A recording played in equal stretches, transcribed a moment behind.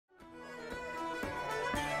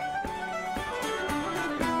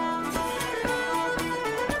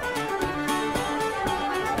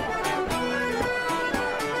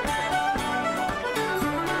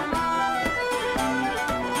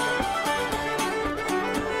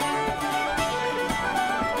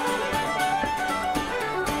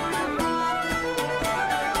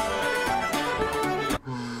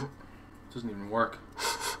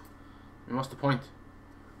point?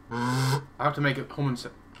 I have to make it hum and say.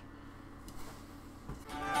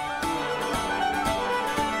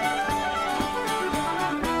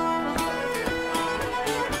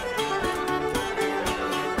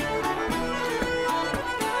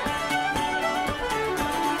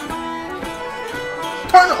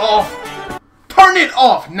 Turn it off! Turn it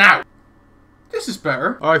off now! This is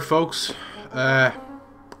better. Alright, folks. I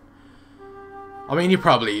mean, you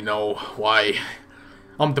probably know why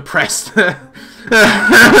I'm depressed.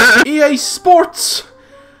 EA Sports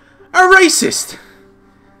are racist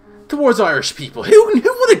towards Irish people. Who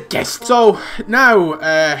would have guessed? So, now,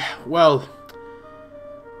 well,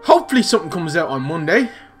 hopefully something comes out on Monday.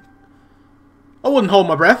 I wouldn't hold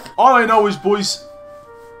my breath. All I know is, boys,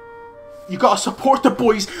 you gotta support the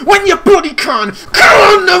boys when you bloody can! Come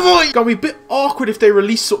on, the boys! It's gonna be a bit awkward if they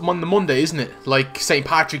release something on the Monday, isn't it? Like St.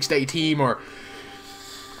 Patrick's Day team or...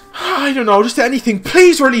 I don't know, just anything.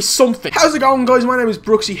 Please release something. How's it going, guys? My name is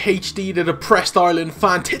Brooksy HD, the Depressed Ireland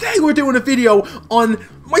fan. Today we're doing a video on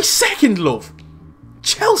my second love,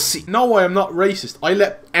 Chelsea. No, I am not racist. I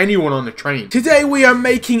let anyone on the train. Today we are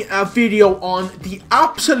making a video on the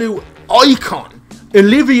absolute icon,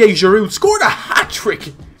 Olivier Giroud. Scored a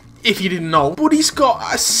hat-trick, if you didn't know. But he's got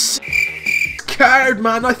a card,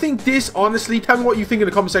 man. I think this, honestly, tell me what you think in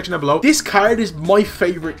the comment section down below. This card is my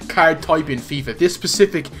favourite card type in FIFA. This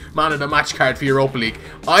specific man of the match card for Europa League.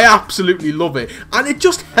 I absolutely love it. And it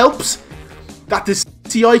just helps that this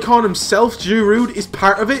icon himself, Giroud, is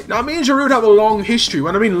part of it. Now, me and Giroud have a long history.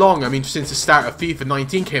 When I mean long, I mean since the start of FIFA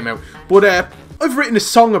 19 came out. But I've written a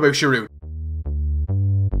song about Giroud.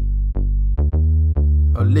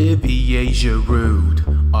 Olivier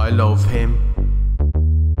Giroud, I love him.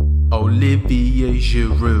 Olivier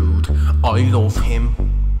Giroud, I love him.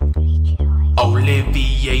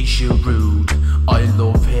 Olivier Giroud, I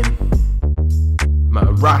love him.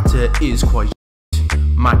 Maratta is quite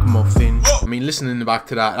McMuffin. I mean, listening back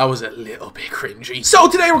to that, that was a little bit cringy. So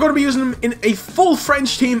today we're going to be using him in a full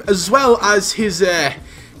French team, as well as his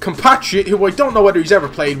compatriot, who I don't know whether he's ever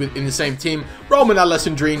played with in the same team, Roman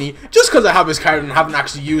Alessandrini, just because I have his card and haven't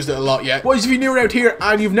actually used it a lot yet. Boys, if you're new around here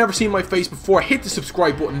and you've never seen my face before, hit the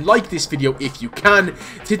subscribe button, like this video if you can.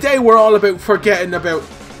 Today we're all about forgetting about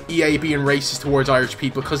EA being racist towards Irish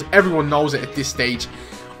people, because everyone knows it at this stage.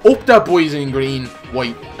 Up that boys in green,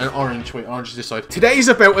 white and orange. Wait, orange is this side. Today's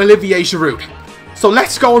about Olivier Giroud. So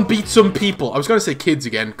let's go and beat some people. I was going to say kids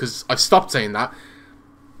again, because I've stopped saying that.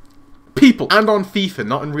 People, and on FIFA,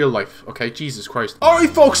 not in real life. Okay, Jesus Christ. Alright,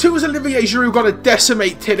 folks, who is Olivier Giroud gonna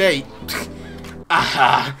decimate today?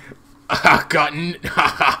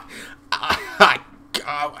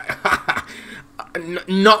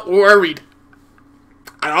 Not worried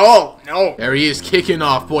at all. No. There he is, kicking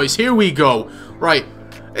off, boys. Here we go. Right,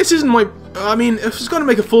 this isn't my... I mean, if I was gonna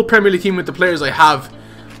make a full Premier League team with the players I have,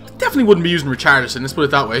 definitely wouldn't be using Richarlison. Let's put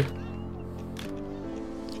it that way.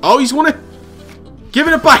 Oh, he's won it.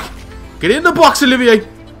 Giving it back. Get in the box, Olivier.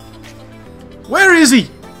 Where is he?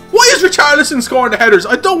 Why is Richarlison scoring the headers?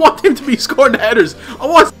 I don't want him to be scoring the headers. I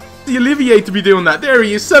want the Olivier to be doing that. There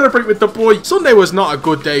he is. Celebrate with the boy. Sunday was not a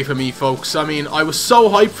good day for me, folks. I mean, I was so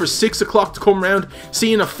hyped for 6 o'clock to come round,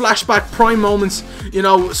 seeing a flashback prime moments, you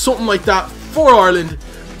know, something like that for Ireland,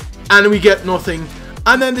 and we get nothing.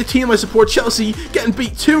 And then the team I support, Chelsea, getting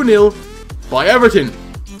beat 2-0 by Everton.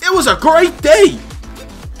 It was a great day.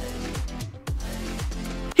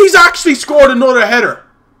 He's actually scored another header.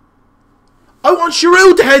 I want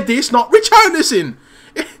Giroud to head this, not Richarlison.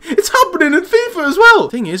 It's happening in FIFA as well.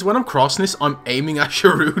 Thing is, when I'm crossing this, I'm aiming at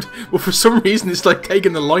Giroud, but for some reason it's like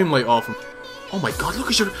taking the limelight off him. Oh my god, look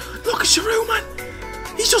at Giroud. Look at Giroud, man.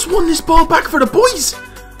 He's just won this ball back for the boys.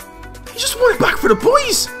 He just won it back for the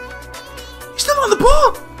boys. He's still on the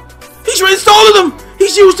ball. He's rinsed all of them.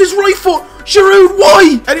 He's used his right foot. Giroud,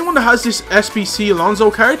 why? Anyone that has this SBC Alonso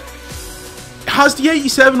card has the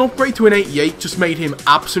 87 upgrade to an 88, just made him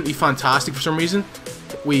absolutely fantastic for some reason.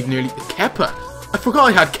 We've nearly... Kepa. I forgot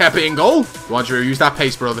I had Kepa in goal. Go on, Giroud, use that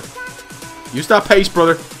pace, brother. Use that pace,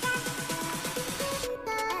 brother.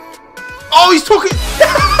 Oh, he's took it.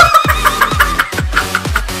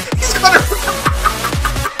 He's got it.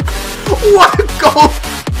 What a goal.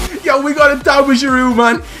 Yo, we got it down with Giroud,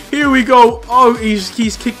 man. Here we go. Oh, he's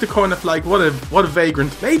kicked the corner flag. What a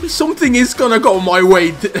vagrant. Maybe something is gonna go my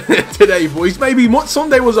way today, boys. Maybe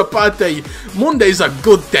Sunday was a bad day. Monday's a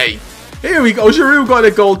good day. Here we go. Giroud got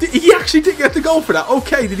a goal. He actually did get the goal for that.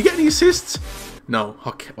 Okay. Did he get any assists? No.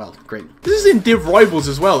 Okay. Well, great. This is in Div Rivals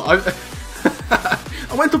as well. I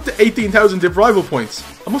went up to 18,000 Div Rival points.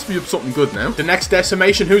 I must be up something good now. The next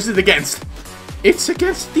decimation. Who's it against? It's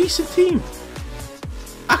against a decent team.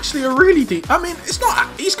 actually a really deep. I mean, it's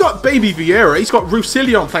not. He's got Baby Vieira. He's got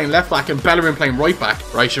Roussillon playing left back and Bellerin playing right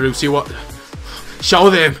back. Right, Giroud, see what? Show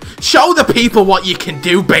them. Show the people what you can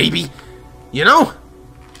do, baby. You know?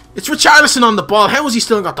 It's Richarlison on the ball. How has he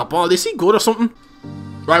still got the ball? Is he good or something?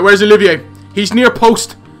 Right, where's Olivier? He's near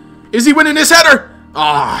post. Is he winning this header?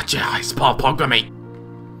 Oh, jeez, Paul Pogba, mate.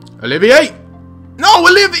 Olivier? No,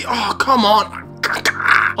 Olivier! Oh, come on.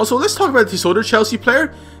 Also, let's talk about this other Chelsea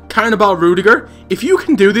player, Carnival Rudiger. If you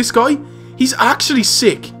can do this guy, he's actually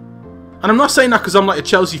sick. And I'm not saying that because I'm like a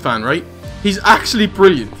Chelsea fan, right? He's actually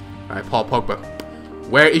brilliant. Alright, Paul Pogba.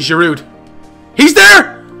 Where is Giroud? He's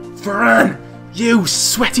there! Varane! You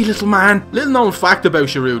sweaty little man. Little known fact about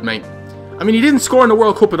Giroud, mate. I mean, he didn't score in the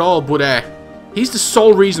World Cup at all, but he's the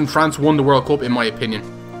sole reason France won the World Cup, in my opinion.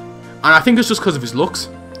 And I think it's just because of his looks.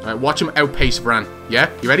 Alright, watch him outpace Varane. Yeah?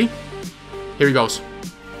 You ready? Here he goes.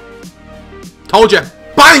 Told you.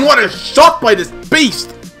 Bang! What a shot by this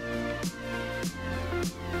beast!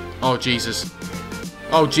 Oh, Jesus.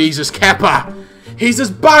 Oh, Jesus. Kepa! He's as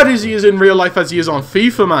bad as he is in real life as he is on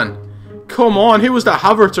FIFA, man. Come on. Who was that?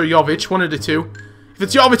 Havertz or Jovic? One of the two. If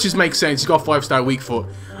it's Jovic, it makes sense. He's got 5-star weak foot.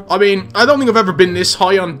 I mean, I don't think I've ever been this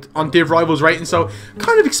high on Div Rivals rating, so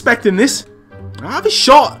kind of expecting this. I have a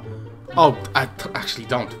shot. Oh, I actually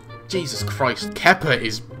don't. Jesus Christ. Kepa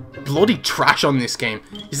is bloody trash on this game.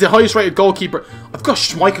 He's the highest rated goalkeeper. I've got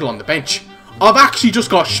Schmeichel on the bench. I've actually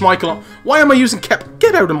just got Schmeichel on. Why am I using Kepa?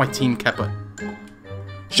 Get out of my team, Kepa.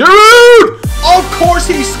 Giroud! Of course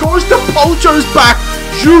he scores. The poacher's back.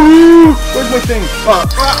 Giroud! Where's my thing?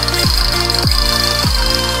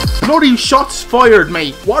 Bloody shots fired,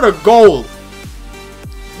 mate. What a goal.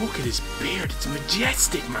 Look at his beard. It's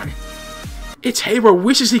majestic, man. It's Haber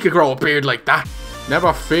wishes he could grow a beard like that.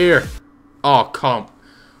 Never fear. Oh, come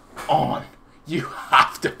on. You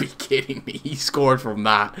have to be kidding me. He scored from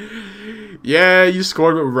that. Yeah, you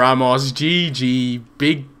scored with Ramos. GG.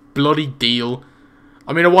 Big bloody deal.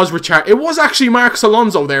 I mean, it was Richard. It was actually Marcos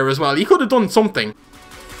Alonso there as well. He could have done something.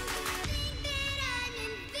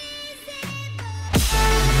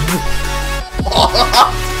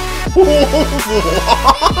 What?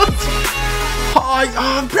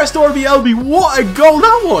 I pressed RBLB. What a goal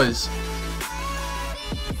that was.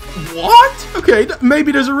 What? Okay,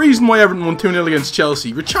 maybe there's a reason why Everton won 2-0 against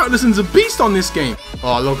Chelsea. Richarlison's a beast on this game.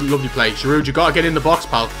 Oh, lovely play. Giroud, you gotta get in the box,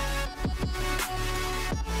 pal.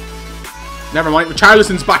 Never mind,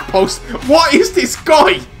 Richarlison's back post. What is this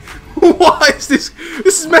guy? What is this?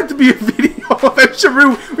 This is meant to be a video about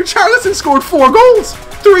Giroud. Richarlison scored 4 goals.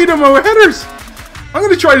 3 of them were headers. I'm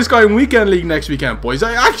going to try this guy in Weekend League next weekend, boys.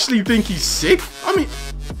 I actually think he's sick. I mean,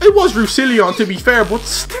 it was Roussillon, to be fair, but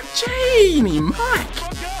still, Janie Mac.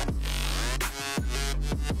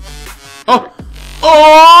 Oh!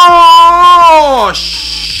 Oh!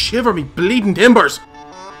 Shiver me bleeding timbers.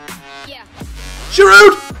 Yeah.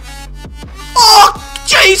 Giroud! Oh!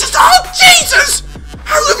 Jesus! Oh, Jesus!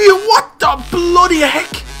 Olivier, what the bloody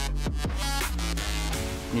heck?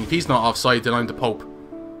 I mean, if he's not offside, then I'm the Pope.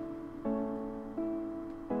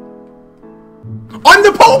 I'm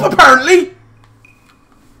the Pope, apparently!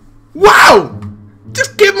 Wow!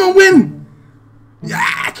 Just give him a win!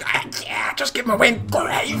 Yeah, just give him a win.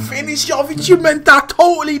 Great finish, Jovic. You meant that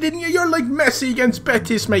totally, didn't you? You're like Messi against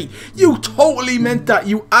Betis, mate. You totally meant that,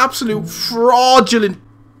 you absolute fraudulent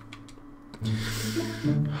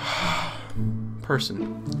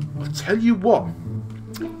person. I'll tell you what.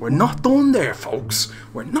 We're not done there, folks.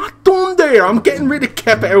 We're not done there. I'm getting rid of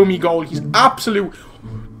Kepa out of me goal. He's absolute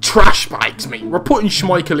trash bags, mate. We're putting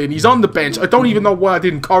Schmeichel in. He's on the bench. I don't even know why I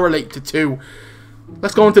didn't correlate the two.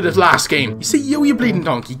 Let's go into this last game. You see, you bleeding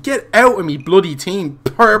donkey. Get out of me bloody team.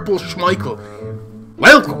 Purple Schmeichel.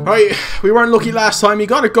 Welcome. Right, we weren't lucky last time. He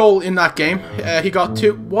got a goal in that game. He got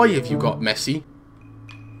 2. Why have you got Messi?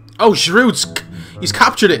 Oh, Giroud's... He's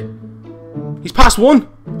captured it. He's past 1.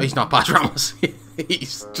 Oh, he's not past Ramos.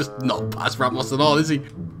 He's just not past Ramos at all, is he?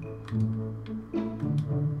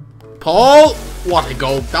 Paul! What a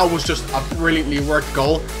goal. That was just a brilliantly worked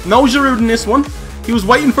goal. No Giroud in this one. He was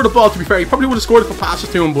waiting for the ball, to be fair. He probably would have scored if I passed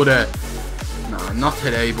it to him, but nah, not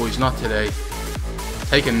today, boys. Not today.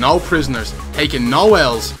 Taking no prisoners. Taking no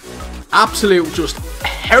L's. Absolute just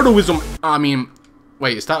heroism. I mean,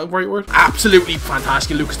 wait, is that the right word? Absolutely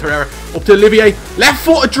fantastic. Lucas Torreira up to Olivier. Left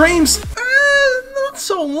foot of dreams. Not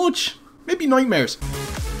so much. Maybe nightmares.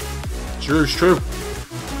 Giroud's true.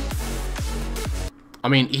 I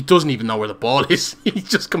mean, he doesn't even know where the ball is. He's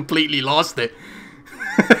just completely lost it.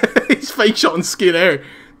 He's fake shotting skin air.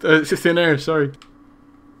 Thin air, sorry.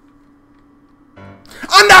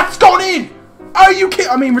 And that's gone in! Are you kidding?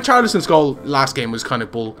 I mean, Richarlison's goal last game was kind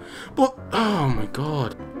of bull. But, oh my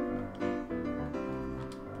god.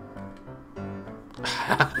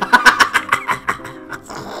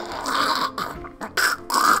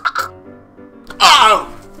 Oh!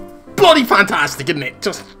 Bloody fantastic, isn't it?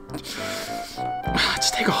 Just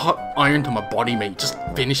take a hot iron to my body, mate. Just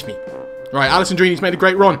finish me. Right, Alessandrini's made a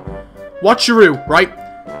great run. Watch Giroud, right?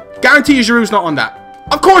 Guarantee you Giroud's not on that.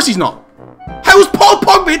 Of course he's not. How's Paul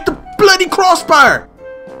Pogba hit the bloody crossbar?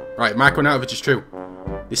 Right, Marko Arnautovic is true.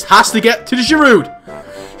 This has to get to the Giroud.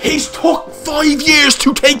 He's took 5 years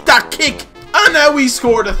to take that kick. And now he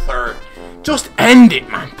scored a third. Just end it,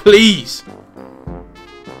 man, please.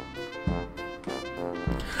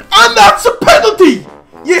 And that's a penalty!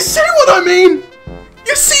 You see what I mean?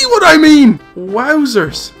 You see what I mean?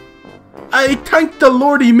 Wowzers. I thank the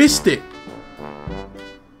Lord he missed it.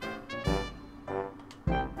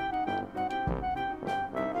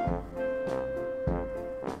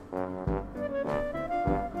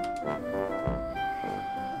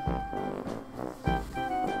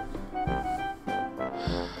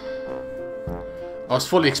 I was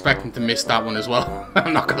fully expecting to miss that one as well.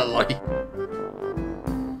 I'm not gonna lie.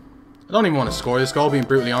 I don't even want to score this goal, being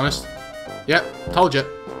brutally honest. Yep, told you.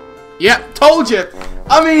 Yep, told you.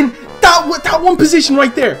 I mean, that one position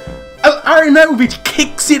right there. Arnautovic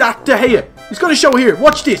kicks it at De Gea. He's going to show here.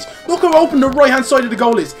 Watch this. Look how open the right-hand side of the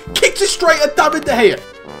goal is. Kicks it straight at David De Gea.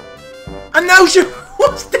 And now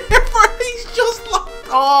what's there for? He's just locked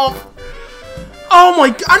off. Oh my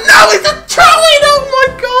god. And now it's a throw-in. Oh my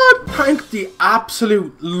god. Thank the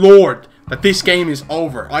absolute Lord that this game is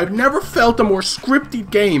over. I've never felt a more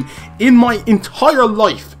scripted game in my entire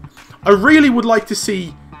life. I really would like to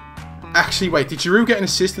see... Actually, wait, did Giroud get an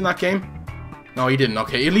assist in that game? No, he didn't.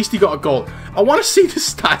 Okay, at least he got a goal. I want to see the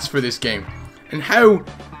stats for this game. And how...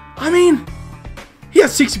 I mean... He had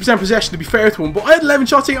 60% possession, to be fair to him, but I had 11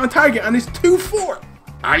 shots, 8 on target, and it's 2-4.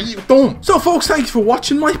 Are you dumb? So, folks, thanks for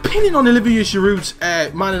watching. My opinion on Olivier Giroud's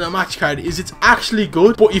Man of the Match card is it's actually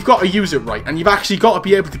good, but you've got to use it right, and you've actually got to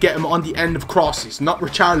be able to get him on the end of crosses, not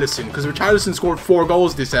Richarlison, because Richarlison scored 4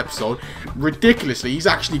 goals this episode. Ridiculously, he's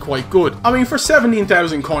actually quite good. I mean, for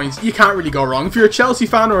 17,000 coins, you can't really go wrong. If you're a Chelsea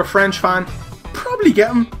fan or a French fan, probably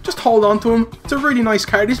get him. Just hold on to him. It's a really nice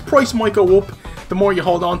card. His price might go up the more you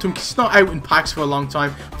hold on to him, because he's not out in packs for a long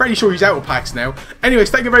time. Pretty sure he's out of packs now.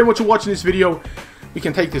 Anyways, thank you very much for watching this video. We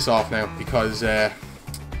can take this off now, because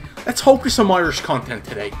let's hope there's some Irish content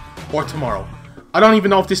today or tomorrow. I don't even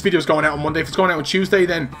know if this video is going out on Monday. If it's going out on Tuesday,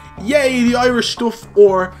 then yay, the Irish stuff,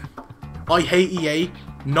 or I hate EA,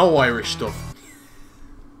 no Irish stuff.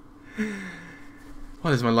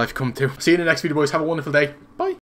 What has my life come to? See you in the next video, boys. Have a wonderful day. Bye.